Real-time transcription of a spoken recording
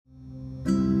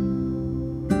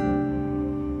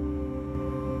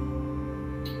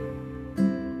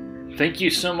Thank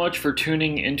you so much for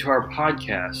tuning into our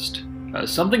podcast.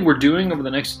 Something we're doing over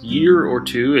the next year or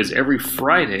two is every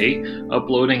Friday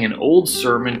uploading an old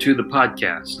sermon to the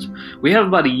podcast. We have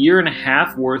about a year and a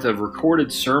half worth of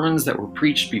recorded sermons that were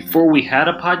preached before we had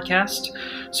a podcast,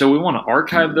 so we want to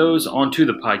archive those onto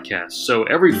the podcast. So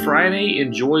every Friday,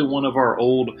 enjoy one of our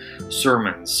old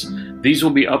sermons. These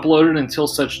will be uploaded until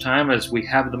such time as we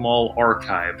have them all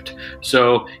archived.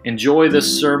 So enjoy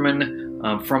this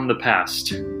sermon from the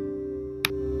past.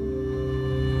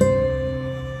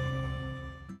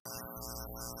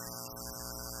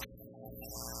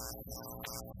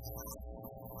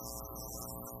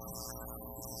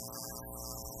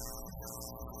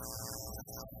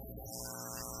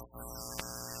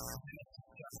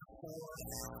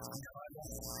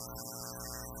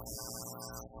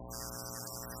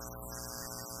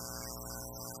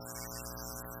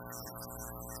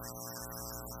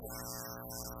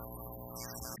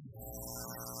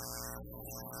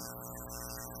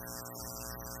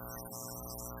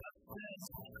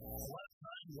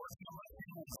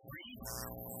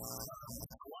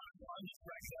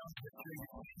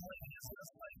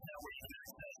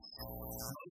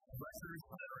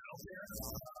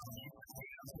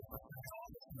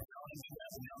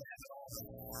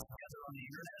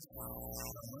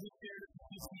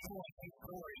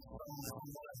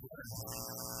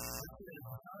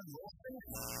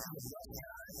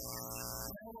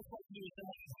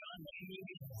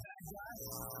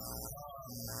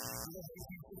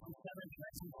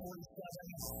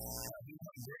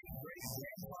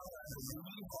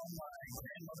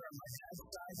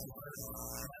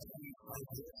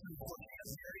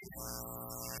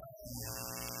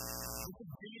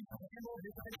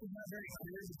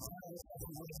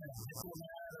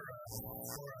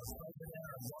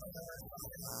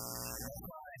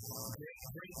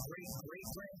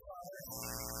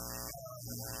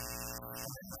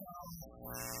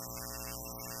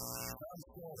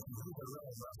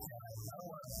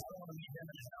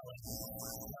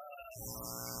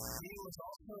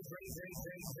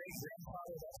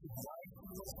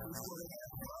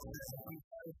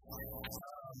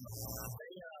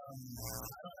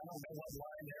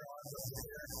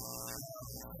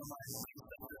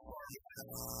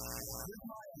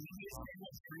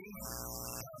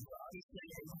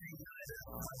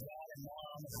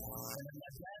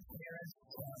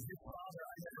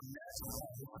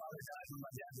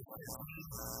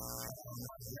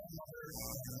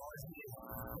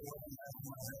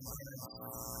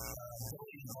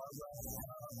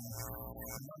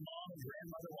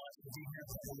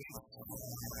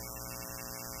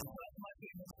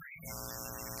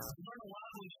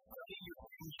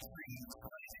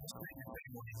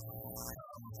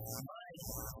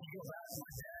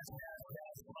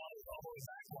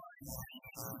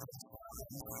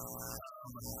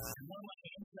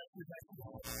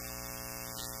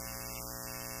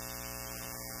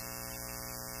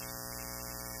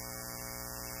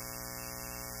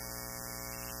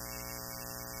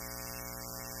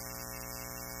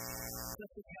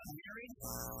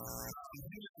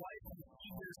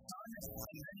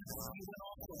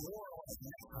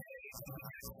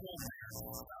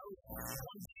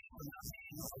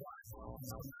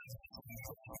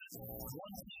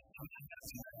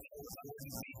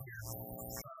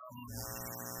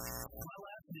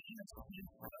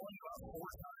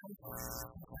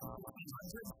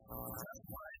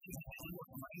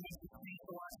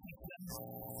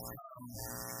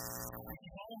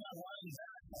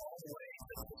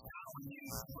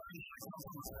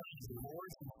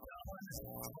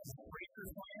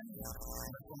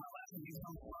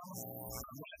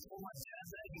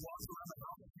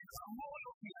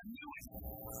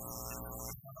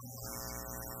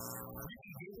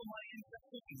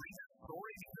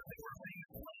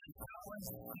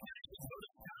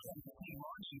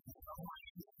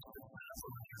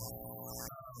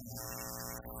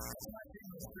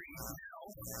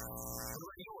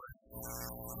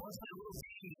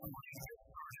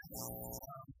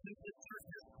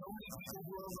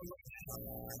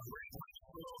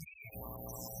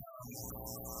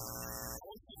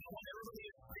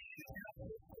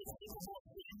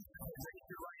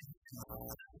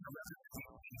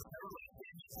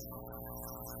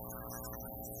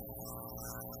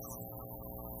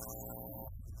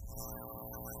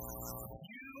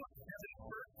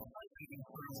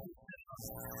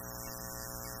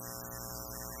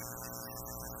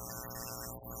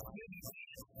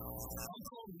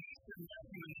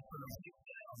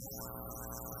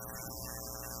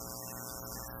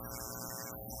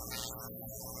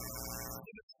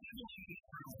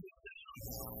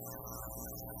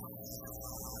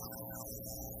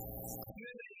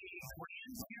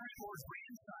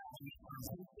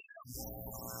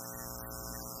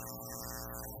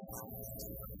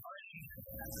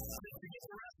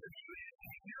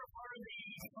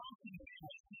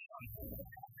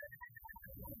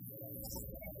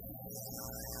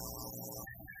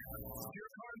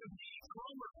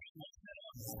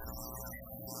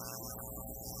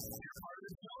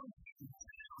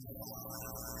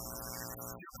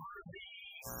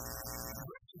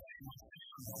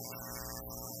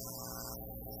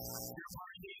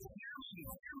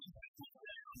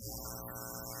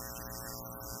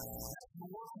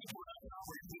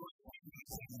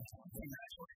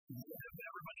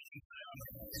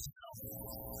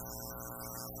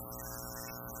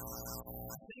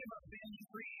 thing about family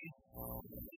trees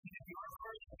is if you are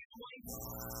part of the family,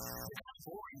 it's not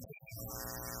boring.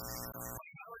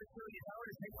 Like, I were to tell you, if I were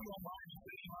to take you online and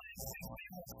show you my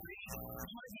family tree,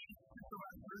 you might need just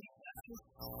around 30 seconds,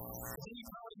 but then you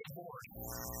probably get bored.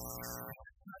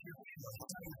 It's not your family,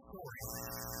 it's not your story.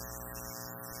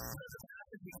 The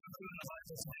passage we come to in the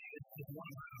Bible today is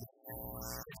one of those.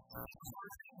 It's the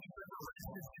hard thing we've ever read.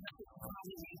 It's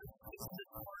probably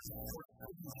the hardest part of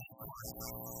the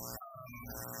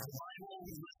Bible.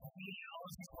 We listen to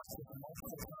genealogy questions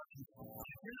multiple times.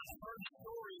 If you're not part of the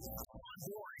story, it's not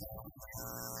boring.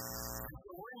 And so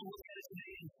we're going to look at it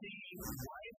today and see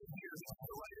why is it here. Because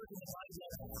the writers in the Bible,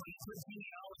 when they put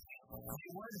genealogy, they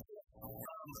weren't just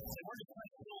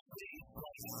trying to fill space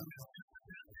like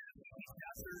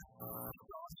chapters.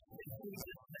 They include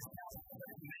this next chapter that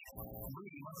it makes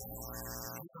room.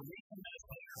 There's a reason that it's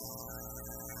there.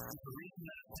 There's a reason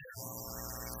that it's there.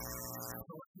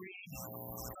 So let's read.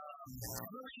 I'm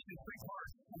going to read in three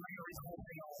parts. I'm not going to read the whole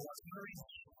thing all at once. I'm going to read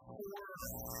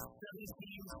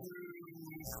 4:17 through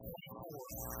 24.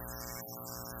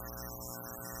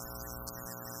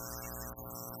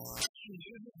 He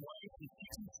knew his wife and she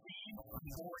conceived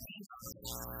and bore Enoch.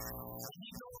 And he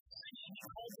built a city and he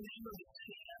called the name of the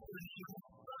city after the name of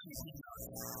his son Enoch.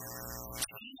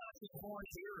 Enoch was born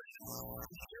Jared.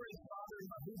 And Jared fathered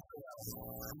Methuselah.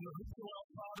 And Methuselah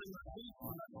fathered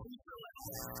Methuselah.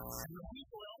 And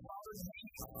Methuselah fathered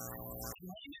Lamech. And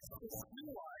Lamech took two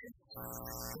wives.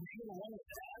 The name of the one was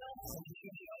Ada, and the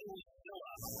name of the other was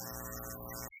Zillah.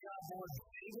 Ada bore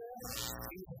Abel.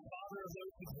 He was the father of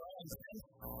those who dwell in tents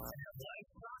and have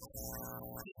livestock.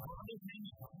 His brother's name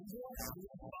is Ezel. He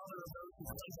was the father of those who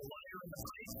play the lyre and the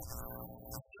pipe.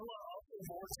 Zillah also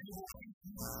bore Tubal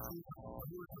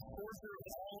who was the sorcerer of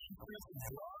all instruments of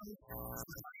bronze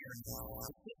and iron.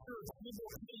 The sister of Tubal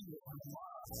was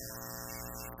Tamar.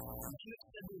 And she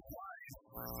said to his wives,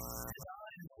 as I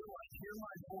and Zillah hear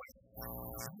my voice,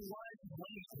 you wives of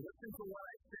Lamech, listen to what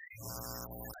I say.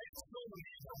 I have stolen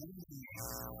man for wounding me.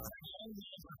 I young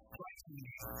man for striking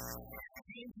me.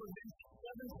 Cain for vengeance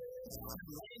 7-fold, and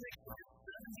Lamech for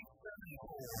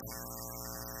 77-fold.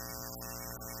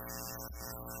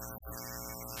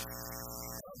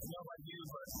 I don't know about you,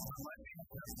 but my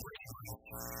parents have great money.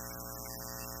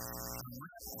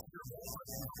 We're not comfortable, but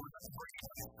we're not great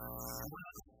money. We're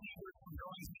not secret from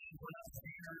going things. We're not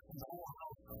standards from the whole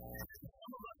house.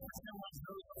 Some of us pretend like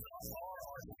those of us are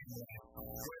our family.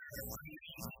 Where you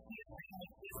see a family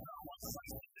is not one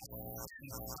like this.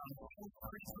 And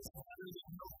Christmas together,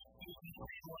 there's no excuse in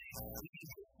family. We can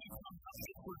just do sometimes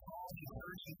get football and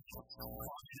dirty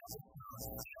watching episodes.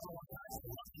 The other one has to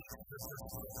watch the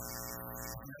Christmas.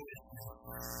 No issue.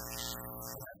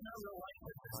 That's not real life,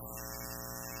 is it?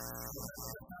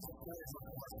 That's not the story of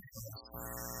our families.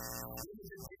 We can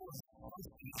just deal with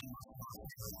constant in our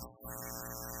families.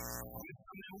 We have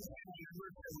some family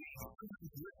members that we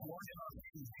sometimes live more in our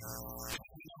family.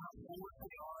 We know how forward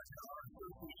they are to our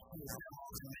association with them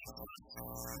all to make us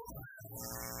feel bad.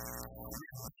 We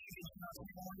have babies in our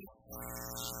family.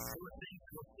 There were things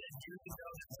that were said years ago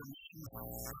that remain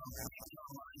in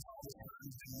our minds all the time,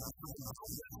 and we're talking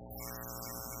about them.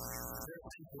 There are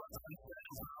things left unsaid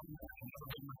around that have never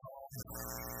been resolved.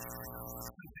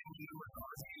 Some family members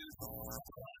argued,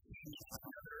 last things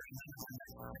together, and then the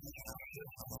next thing they did,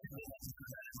 and they didn't do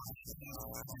that in my family,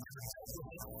 and never dealt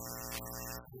with it.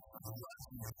 This was a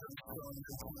lesson that they're still in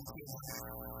their family.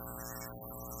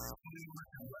 Family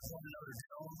members have let one another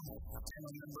down.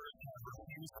 Family members have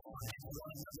refused to forgive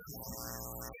one another.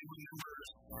 Family members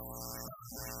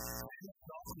it's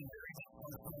often very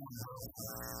difficult for one to grow.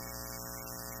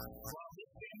 While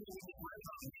this family we just read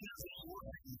about may not be your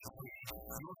family this week,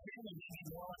 your family may be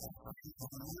one that you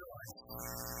realize.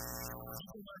 You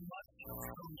can learn much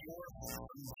from your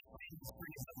family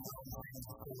tree of your own family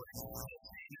story. It's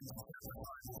seen in the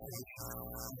sacrifice of the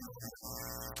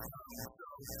So,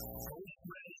 always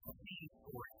read a family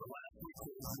story. The last week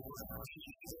we were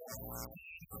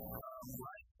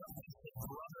right, something said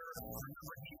brother,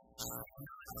 remember he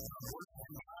worked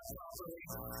for God properly,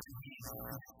 and he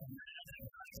mad and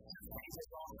God sent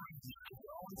people offerings to his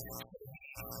own, so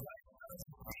he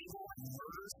Abel and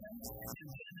murders him, and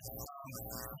then he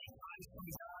hides from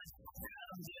God,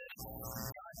 Adam did,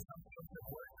 God comes to him and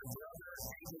where's your brother,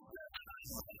 Abel said,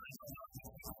 I don't know,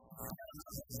 Adam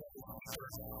doesn't know the keeper,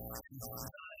 and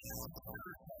God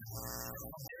murders him,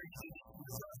 how dare you do this to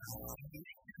your brother, and he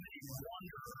makes him a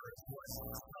wanderer, is what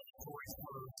the story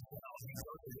goes about, he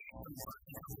goes away from the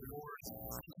presence of the Lord,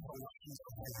 into the lands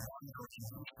of the wandering,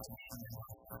 and the land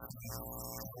of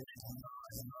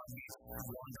not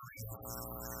wandering.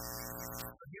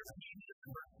 But here's Jesus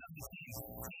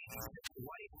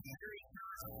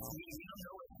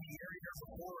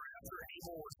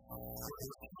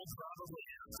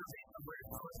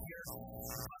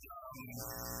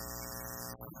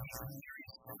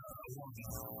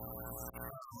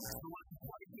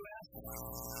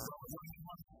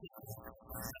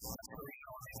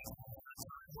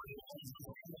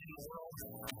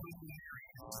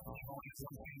only one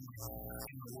family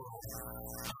in the world.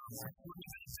 It's really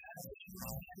been a bad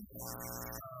situation.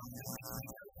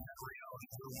 That reality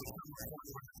will be some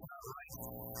point where it's not right.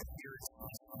 Here it's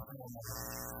normal.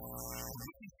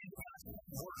 We can see the gospel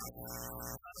work.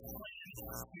 God's plan is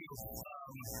to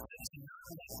not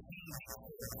let you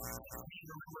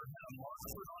remember how Mark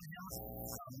put on him.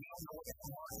 We don't know what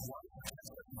Mark was.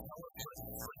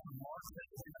 But the Mark that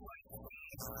is in Christ,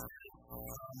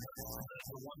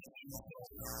 the one that you know,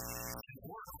 and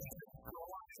work with it for a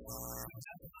life.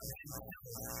 That's not the end of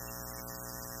it.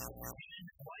 And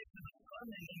his wife and the son,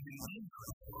 they need to be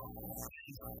dangerous.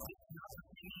 And it's not the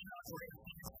thing, not where it's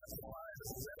being testified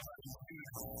or whatever you do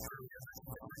earlier.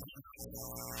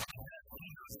 That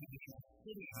dangerous to be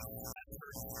city after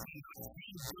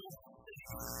being built city.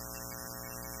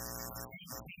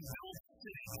 Being built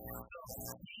city. So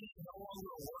he is no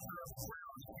longer a worker of the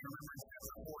ground. If you remember in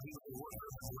chapter 4, he was a worker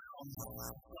of the ground.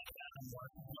 Like Adam was.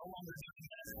 He's no longer doing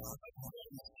that by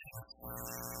building cities.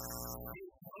 He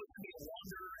was supposed to be a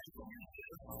wanderer and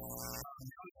fugitive.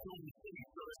 Now he's building cities.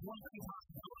 So there's one thing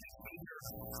possibility either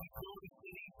he's building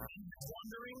cities and he's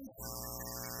wandering,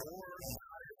 or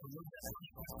God has removed that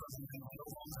punishment from him and no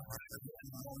longer has to get in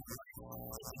the moment right.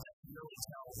 It doesn't really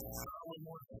tell one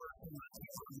more person that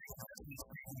he's going to make that he's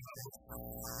speaking about this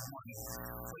morning.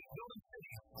 So he's building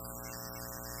cities.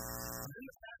 And then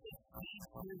the fact that he's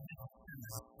here in his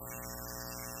descendants.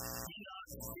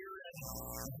 Enoch, Jared,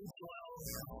 Joel,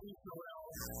 Israel,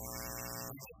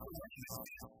 just the way he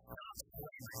stops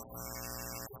slavery.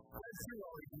 As you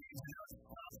always need to know,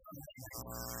 stop slavery.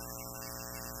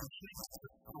 He makes the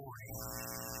story.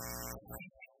 He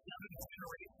takes 7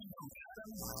 generations from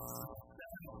Adam,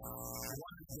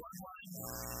 1 bloodline.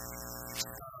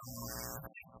 It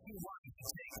takes 2 wives. It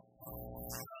takes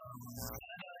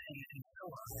Anna and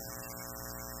Noah.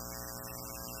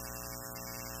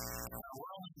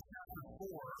 We're only in chapter 4,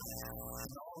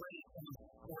 and already some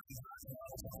important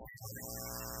personalities are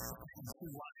taking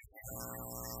 2 wives.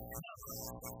 Now,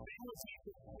 family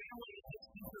is a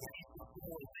centerpiece of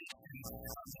civilization.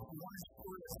 It's one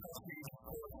story associated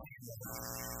with family.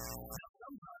 Now,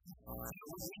 sometimes,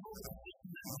 when we go to the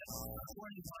position that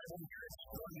according to the Bible, marriage is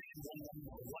one man, one woman,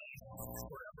 or wife,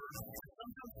 forever.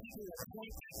 Sometimes people will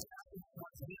point at passages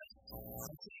like this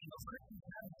and say, Christians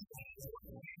have to be what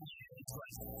family is,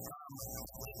 right?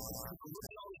 Look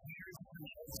at all these marriages in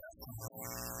the Old Testament.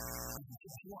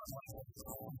 It's one like this.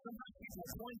 And sometimes people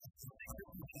point to and say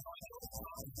Christians can find those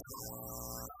problems.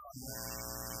 But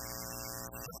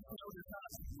you know, there's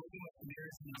not looking at the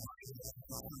marriage in the Bible.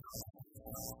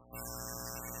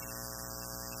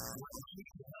 What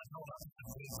Jesus does not know about the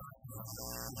way of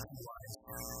life.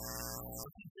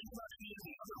 But you think about any of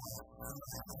the other ones.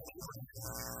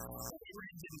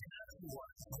 Abraham didn't have 2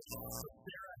 wives.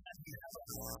 Sarah had to have a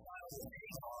child with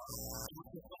Hagar. It was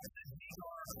the fact that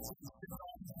Hagar was sent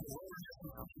off into the wilderness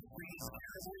and was treated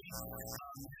terribly. And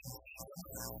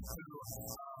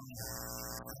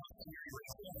to marry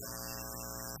Rachel.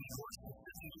 He worked with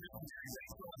this missionary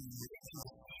Rachel and Rachel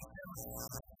deceived him.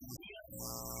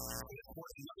 Of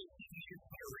course, another thing is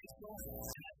marry Rachel. And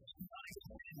that's not a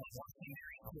good thing when one can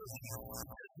marry children.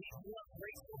 Because he loves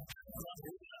Rachel. He's not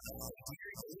good enough to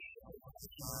marry the Leah.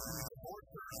 He's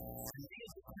divorced her. And Leah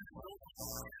just kind of built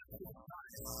after the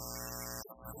time.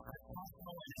 It's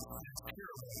possible and it's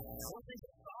terrible. One thing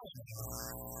is Solomon.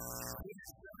 He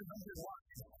has 700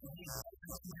 wives. And he's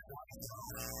 700 wives.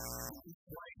 He's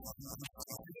right.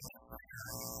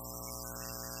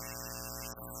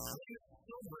 His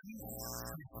children, his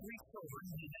 3 children,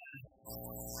 he had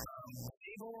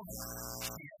Abel,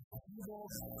 he had Jubal,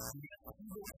 and he had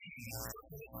Jubal-Cain.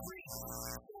 Those are the 3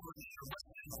 children that are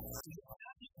listed.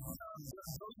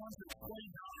 Those ones are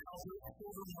explained on how those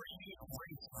children were used for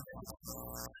race.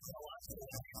 That's a lot of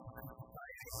things in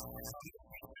society.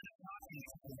 It's not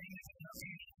easy. The name is not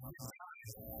easy. It's time.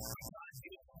 It's not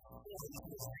easy. It's the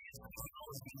greatest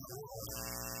technology in the world.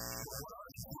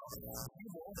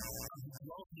 Jubal,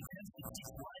 well, he tends to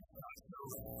keep livestock, so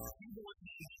Jubal is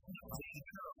the addition of taking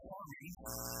care of farming.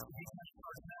 He kind of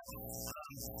starts that.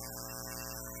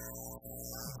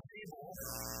 Abel is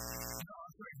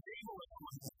one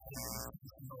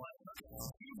of the livestock.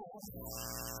 Jubal,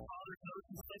 father knows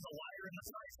he's like a liar in the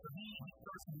fight, so he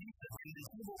starts to use it. And the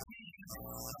Jubal-Cain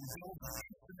builds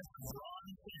instruments of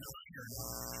bronze and iron.